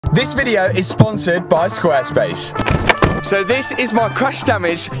This video is sponsored by Squarespace. So this is my crash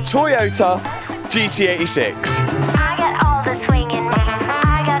damaged Toyota GT86. I got all the swing in me.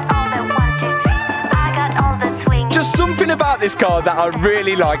 I got all the 1, 2, 3. I got all the swing. Just something about this car that I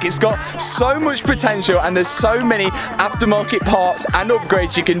really like. It's got so much potential and there's so many aftermarket parts and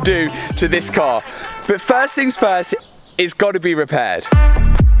upgrades you can do to this car. But first things first, it's got to be repaired.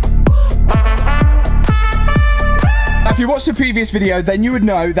 If you watched the previous video, then you would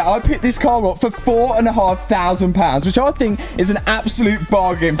know that I picked this car up for £4,500, which I think is an absolute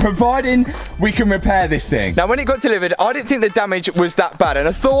bargain, providing we can repair this thing. Now, when it got delivered, I didn't think the damage was that bad, and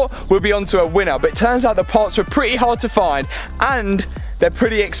I thought we'd be onto a winner, but it turns out the parts were pretty hard to find, and they're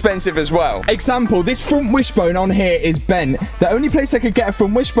pretty expensive as well. Example, this front wishbone on here is bent. The only place I could get a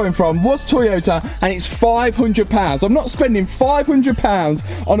front wishbone from was Toyota, and it's £500. I'm not spending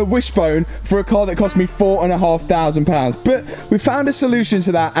 £500 on a wishbone for a car that cost me £4,500. But we found a solution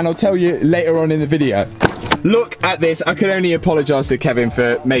to that, and I'll tell you later on in the video. Look at this. I can only apologise to Kevin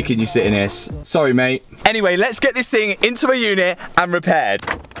for making you sit in this. Sorry, mate. Anyway, let's get this thing into a unit and repaired.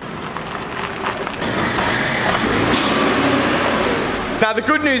 Now, the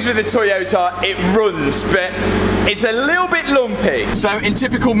good news with the Toyota, it runs, but it's a little bit lumpy. So in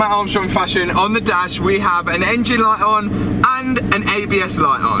typical Matt Armstrong fashion, on the dash, we have an engine light on and an ABS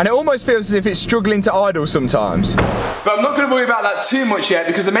light on. And it almost feels as if it's struggling to idle sometimes. But I'm not going to worry about that too much yet,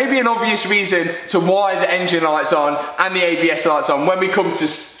 because there may be an obvious reason to why the engine light's on and the ABS light's on when we come to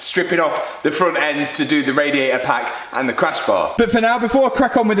stripping off the front end to do the radiator pack and the crash bar. But for now, before I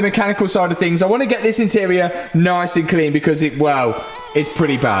crack on with the mechanical side of things, I want to get this interior nice and clean because it's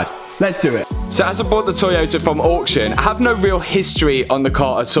pretty bad. Let's do it. So as I bought the Toyota from auction, I have no real history on the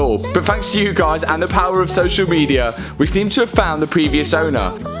car at all. But thanks to you guys and the power of social media, we seem to have found the previous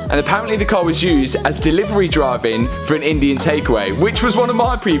owner. And apparently the car was used as delivery driving for an Indian takeaway, which was one of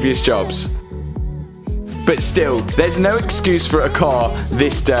my previous jobs. But still, there's no excuse for a car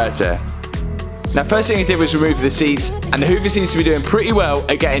this dirty. Now, first thing I did was remove the seats, and the Hoover seems to be doing pretty well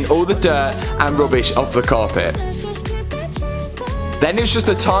at getting all the dirt and rubbish off the carpet. Then it was just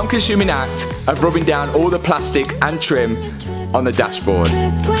a time-consuming act of rubbing down all the plastic and trim on the dashboard.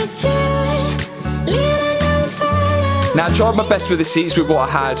 Now, I tried my best with the seats with what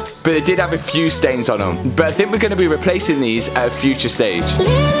I had, but they did have a few stains on them. But I think we're going to be replacing these at a future stage.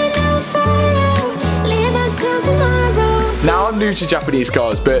 Now, I'm new to Japanese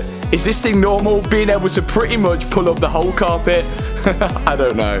cars, but is this thing normal, being able to pretty much pull up the whole carpet? I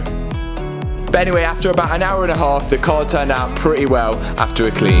don't know. But anyway, after about an hour and a half, the car turned out pretty well after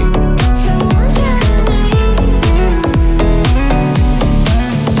a clean.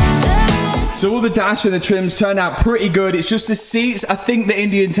 So all the dash and the trims turned out pretty good. It's just the seats. I think the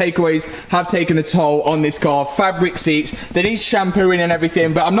Indian takeaways have taken a toll on this car. Fabric seats. They need shampooing and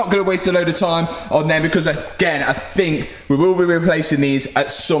everything, but I'm not going to waste a load of time on them because, again, I think we will be replacing these at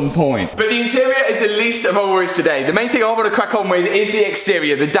some point. But the interior is the least of our worries today. The main thing I want to crack on with is the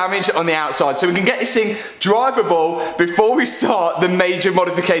exterior, the damage on the outside, so we can get this thing drivable before we start the major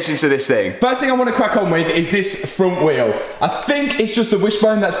modifications to this thing. First thing I want to crack on with is this front wheel. I think it's just the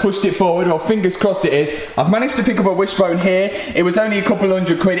wishbone that's pushed it forward, or fingers crossed it is. I've managed to pick up a wishbone here. It was only a couple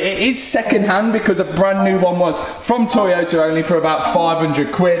 £100. It is second hand because a brand new one was from Toyota only for about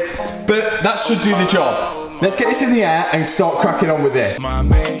 £500, but that should do the job. Let's get this in the air and start cracking on with this.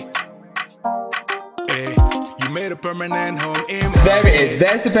 Made a permanent home in there it is.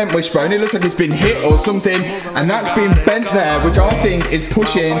 There's the bent wishbone. It looks like it's been hit or something, and that's been bent there, which I think is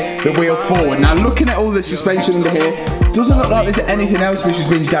pushing the wheel forward. Now, looking at all the suspension under here, doesn't look like there's anything else which has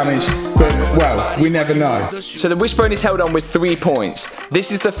been damaged, but well, we never know. So the wishbone is held on with 3 points.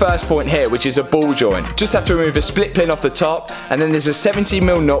 This is the first point here, which is a ball joint. Just have to remove a split pin off the top, and then there's a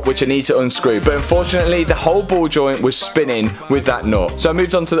 17mm nut which I need to unscrew. But unfortunately, the whole ball joint was spinning with that nut. So I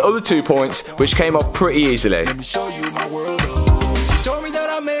moved on to the other 2 points, which came off pretty easily. Show you my world. She told me that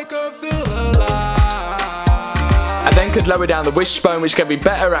I make her feel alive. I then could lower down the wishbone, which gave me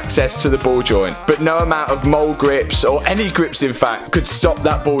better access to the ball joint, but no amount of mole grips, or any grips in fact, could stop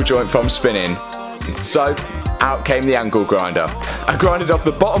that ball joint from spinning. So out came the angle grinder. I grinded off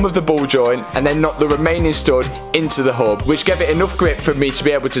the bottom of the ball joint and then knocked the remaining stud into the hub, which gave it enough grip for me to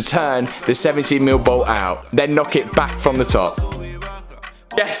be able to turn the 17mm bolt out, then knock it back from the top.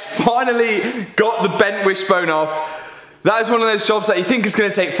 Yes, finally got the bent wishbone off. That is one of those jobs that you think is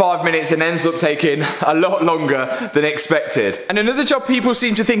going to take 5 minutes and ends up taking a lot longer than expected. And another job people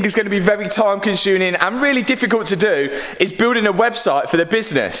seem to think is going to be very time consuming and really difficult to do is building a website for their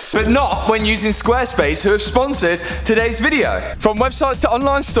business. But not when using Squarespace, who have sponsored today's video. From websites to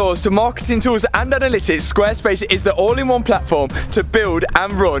online stores to marketing tools and analytics, Squarespace is the all-in-one platform to build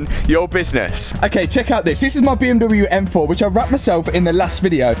and run your business. Okay, check out this. This is my BMW M4, which I wrapped myself in the last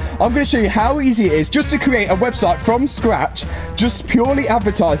video. I'm going to show you how easy it is just to create a website from scratch, just purely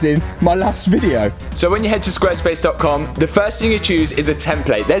advertising my last video. So when you head to squarespace.com, the first thing you choose is a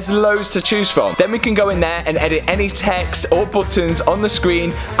template. There's loads to choose from. Then we can go in there and edit any text or buttons on the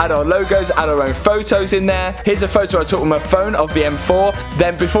screen, add our logos, add our own photos in there. Here's a photo I took with my phone of the M4.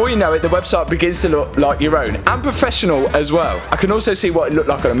 Then before you know it, the website begins to look like your own and professional as well. I can also see what it looked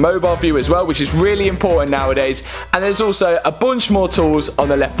like on a mobile view as well, which is really important nowadays. And there's also a bunch more tools on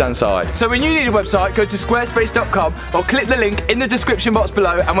the left hand side. So when you need a website, go to squarespace.com or click the link in the description box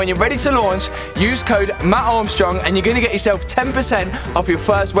below, and when you're ready to launch, use code Matt Armstrong and you're going to get yourself 10% off your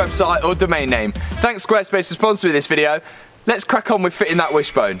first website or domain name. Thanks Squarespace for sponsoring this video. Let's crack on with fitting that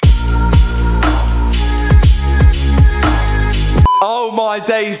wishbone. Oh my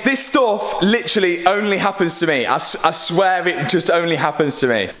days, this stuff literally only happens to me. I swear it just only happens to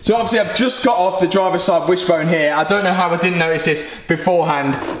me. So obviously I've just got off the driver's side wishbone here. I don't know how I didn't notice this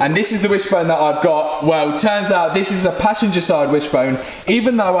beforehand. And this is the wishbone that I've got. Well, turns out this is a passenger side wishbone.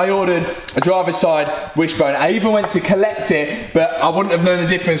 Even though I ordered a driver's side wishbone, I even went to collect it, but I wouldn't have known the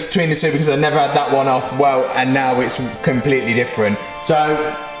difference between the two because I never had that one off. Well, and now it's completely different.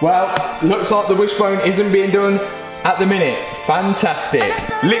 So, well, looks like the wishbone isn't being done at the minute. Fantastic.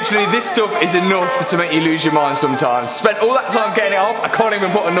 Literally, this stuff is enough to make you lose your mind sometimes. Spent all that time getting it off, I can't even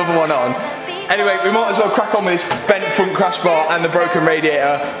put another one on. Anyway, we might as well crack on with this bent front crash bar and the broken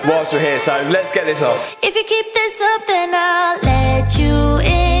radiator whilst we're here, so let's get this off. If you keep this up, then I'll let you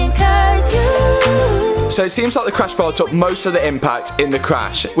in, 'cause you... So it seems like the crash bar took most of the impact in the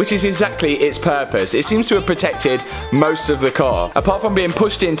crash, which is exactly its purpose. It seems to have protected most of the car, apart from being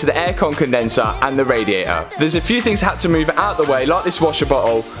pushed into the aircon condenser and the radiator. There's a few things I had to move out of the way, like this washer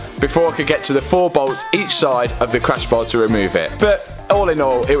bottle, before I could get to the 4 bolts each side of the crash bar to remove it. But all in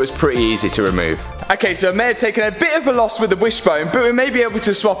all, it was pretty easy to remove. Okay, so I may have taken a bit of a loss with the wishbone, but we may be able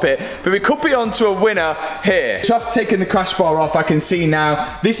to swap it. But we could be on to a winner here. So after taking the crash bar off, I can see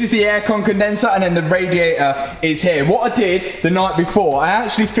now, this is the aircon condenser and then the radiator is here. What I did the night before, I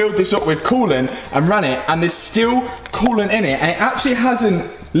actually filled this up with coolant and ran it, and there's still coolant in it, and it actually hasn't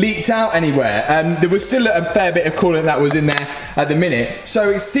leaked out anywhere. There was still a fair bit of coolant that was in there at the minute. So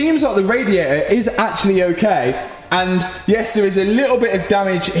it seems like the radiator is actually okay. And yes, there is a little bit of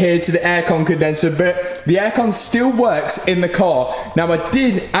damage here to the aircon condenser, but the aircon still works in the car. Now I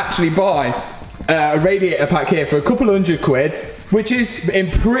did actually buy a radiator pack here for a couple of £100, which is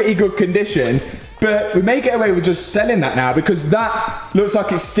in pretty good condition. But we may get away with just selling that now because that looks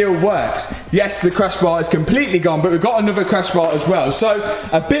like it still works. Yes, the crash bar is completely gone, but we've got another crash bar as well. So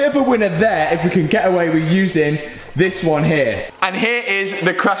a bit of a winner there if we can get away with using this one here. And here is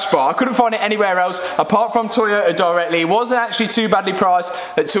the crash bar. I couldn't find it anywhere else apart from Toyota directly. It wasn't actually too badly priced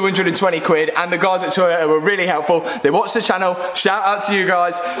at £220, and the guys at Toyota were really helpful. They watched the channel. Shout out to you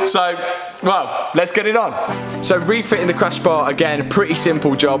guys. So, well, let's get it on. So refitting the crash bar, again, pretty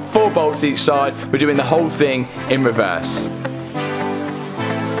simple job. 4 bolts each side. We're doing the whole thing in reverse.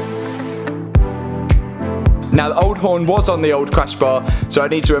 Now the old horn was on the old crash bar, so I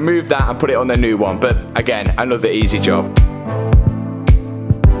need to remove that and put it on the new one, but again, another easy job.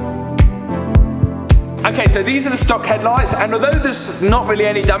 Okay, so these are the stock headlights, and although there's not really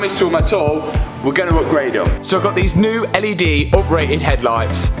any damage to them at all, we're going to upgrade them. So I've got these new LED uprated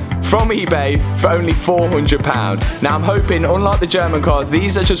headlights from eBay for only £400. Now I'm hoping, unlike the German cars,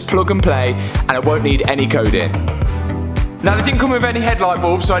 these are just plug and play and I won't need any coding. Now they didn't come with any headlight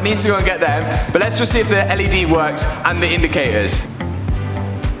bulbs, so I need to go and get them, but let's just see if the LED works and the indicators.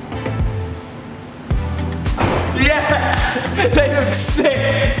 Yeah! They look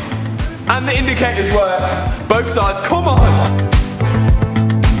sick! And the indicators work. Both sides, come on!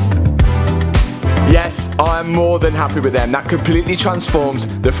 Yes, I am more than happy with them. That completely transforms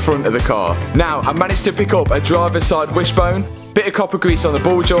the front of the car. Now, I managed to pick up a driver's side wishbone, bit of copper grease on the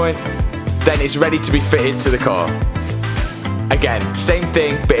ball joint, then it's ready to be fitted to the car. Again, same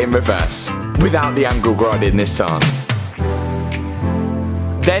thing, but in reverse, without the angle grinding this time.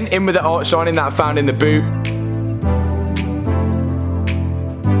 Then in with the arch lining that I found in the boot.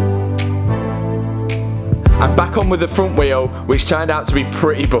 And back on with the front wheel, which turned out to be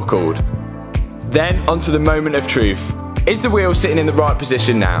pretty buckled. Then onto the moment of truth. Is the wheel sitting in the right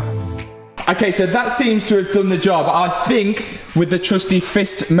position now? Okay, so that seems to have done the job. I think with the trusty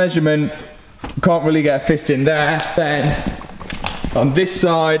fist measurement, can't really get a fist in there. Then on this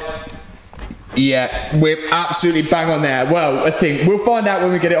side, yeah, we're absolutely bang on there. Well, I think we'll find out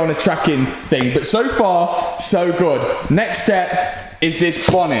when we get it on a tracking thing, but so far, so good. Next step is this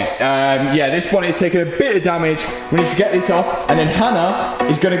bonnet. Yeah, this bonnet is taking a bit of damage. We need to get this off, and then Hannah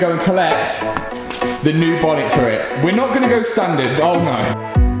is gonna go and collect the new bonnet for it. We're not gonna go standard, oh no.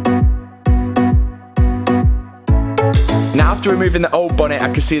 Now, after removing the old bonnet, I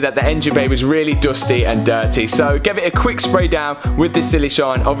could see that the engine bay was really dusty and dirty, so gave it a quick spray down with this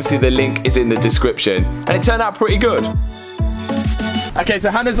SILISHINE. Obviously the link is in the description, and it turned out pretty good. Okay, so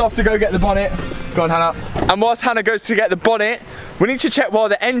Hannah's off to go get the bonnet. Go on, Hannah. And whilst Hannah goes to get the bonnet, we need to check while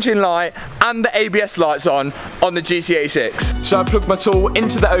the engine light and the ABS light's on the GT86. So I plugged my tool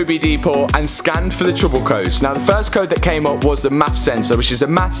into the OBD port and scanned for the trouble codes. Now the first code that came up was the MAF sensor, which is a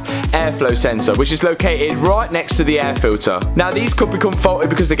mass airflow sensor, which is located right next to the air filter. Now these could become faulty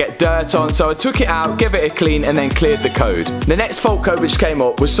because they get dirt on, so I took it out, gave it a clean, and then cleared the code. The next fault code which came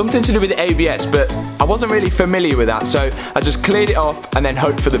up was something to do with the ABS, but I wasn't really familiar with that, so I just cleared it off and then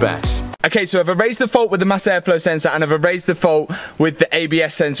hoped for the best. Okay, so I've erased the fault with the mass airflow sensor and I've erased the fault with the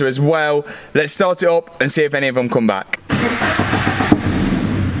ABS sensor as well. Let's start it up and see if any of them come back.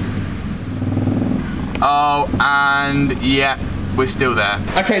 Oh, and yeah, we're still there.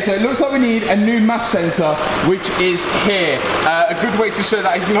 Okay, so it looks like we need a new MAF sensor, which is here. A good way to show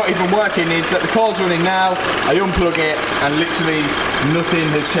that it's not even working is that the car's running now, I unplug it, and literally nothing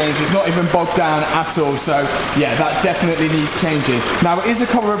has changed. It's not even bogged down at all, so yeah, that definitely needs changing. Now, it is a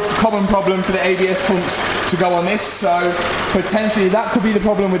common problem for the ABS pumps to go on this, so potentially that could be the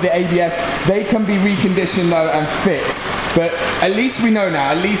problem with the ABS. They can be reconditioned though and fixed, but at least we know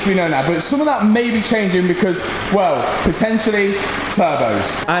now, But some of that may be changing because, well, potentially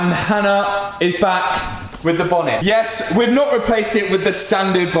turbos. And Hannah is back with the bonnet. Yes, we've not replaced it with the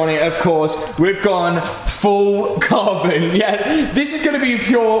standard bonnet, of course. We've gone full carbon. Yeah, this is going to be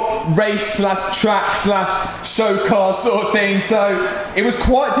pure race slash track slash show car sort of thing. So it was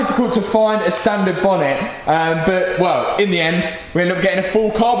quite difficult to find a standard bonnet. But, well, in the end, we ended up getting a full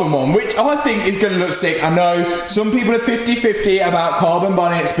carbon one, which I think is going to look sick. I know some people are 50-50 about carbon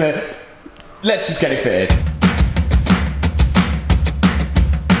bonnets, but let's just get it fitted.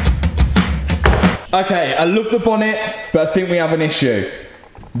 Okay, I love the bonnet, but I think we have an issue.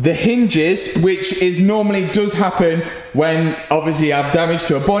 The hinges, which is normally does happen when obviously you have damage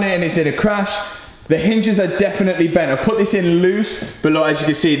to a bonnet and it's in a crash, the hinges are definitely bent. I put this in loose, but look, as you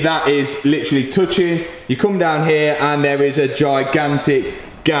can see, that is literally touching. You come down here and there is a gigantic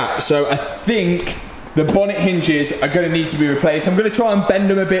gap. So I think the bonnet hinges are going to need to be replaced. I'm going to try and bend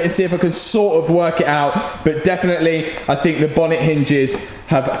them a bit and see if I can sort of work it out, but definitely I think the bonnet hinges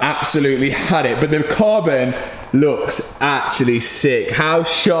have absolutely had it. But the carbon looks actually sick. How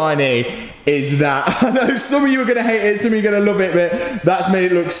shiny is that? I know some of you are going to hate it, some of you are going to love it, but that's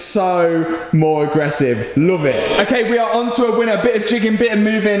made it look so more aggressive. Love it. Okay, we are on to a winner. Bit of jigging, bit of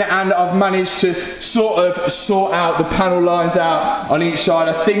moving, and I've managed to sort out the panel lines out on each side.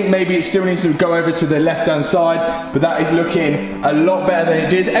 I think maybe it still needs to go over to the left hand side, but that is looking a lot better than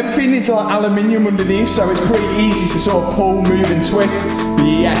it is. Everything is like aluminium underneath, so it's pretty easy to sort of pull, move and twist.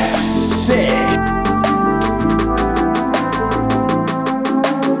 Yes, sick.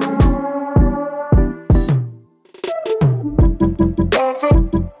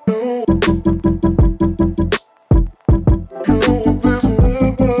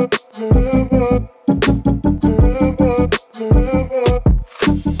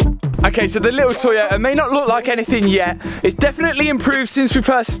 Okay, so the little Toyota may not look like anything yet. It's definitely improved since we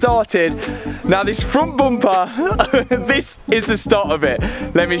first started. Now this front bumper, this is the start of it.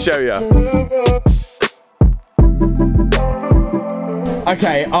 Let me show you.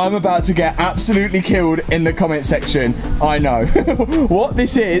 Okay, I'm about to get absolutely killed in the comment section. I know. What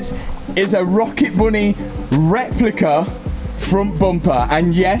this is a Rocket Bunny replica front bumper,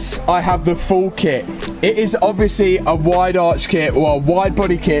 and yes, I have the full kit. It is obviously a wide arch kit or a wide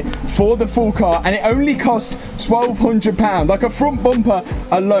body kit for the full car, and it only cost £1,200. Like, a front bumper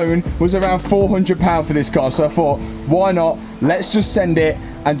alone was around £400 for this car, so I thought, why not? Let's just send it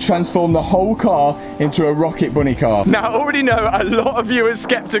and transform the whole car into a Rocket Bunny car. Now, I already know a lot of you are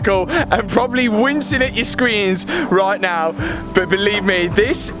skeptical and probably wincing at your screens right now, but believe me,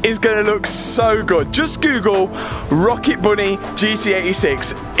 this is gonna look so good. Just Google Rocket Bunny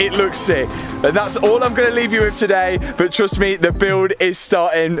GT86. It looks sick. And that's all I'm gonna leave you with today, but trust me, the build is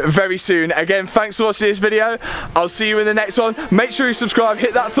starting very soon. Again, thanks for watching this video. I'll see you in the next one. Make sure you subscribe,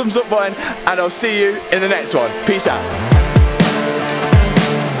 hit that thumbs up button, and I'll see you in the next one. Peace out.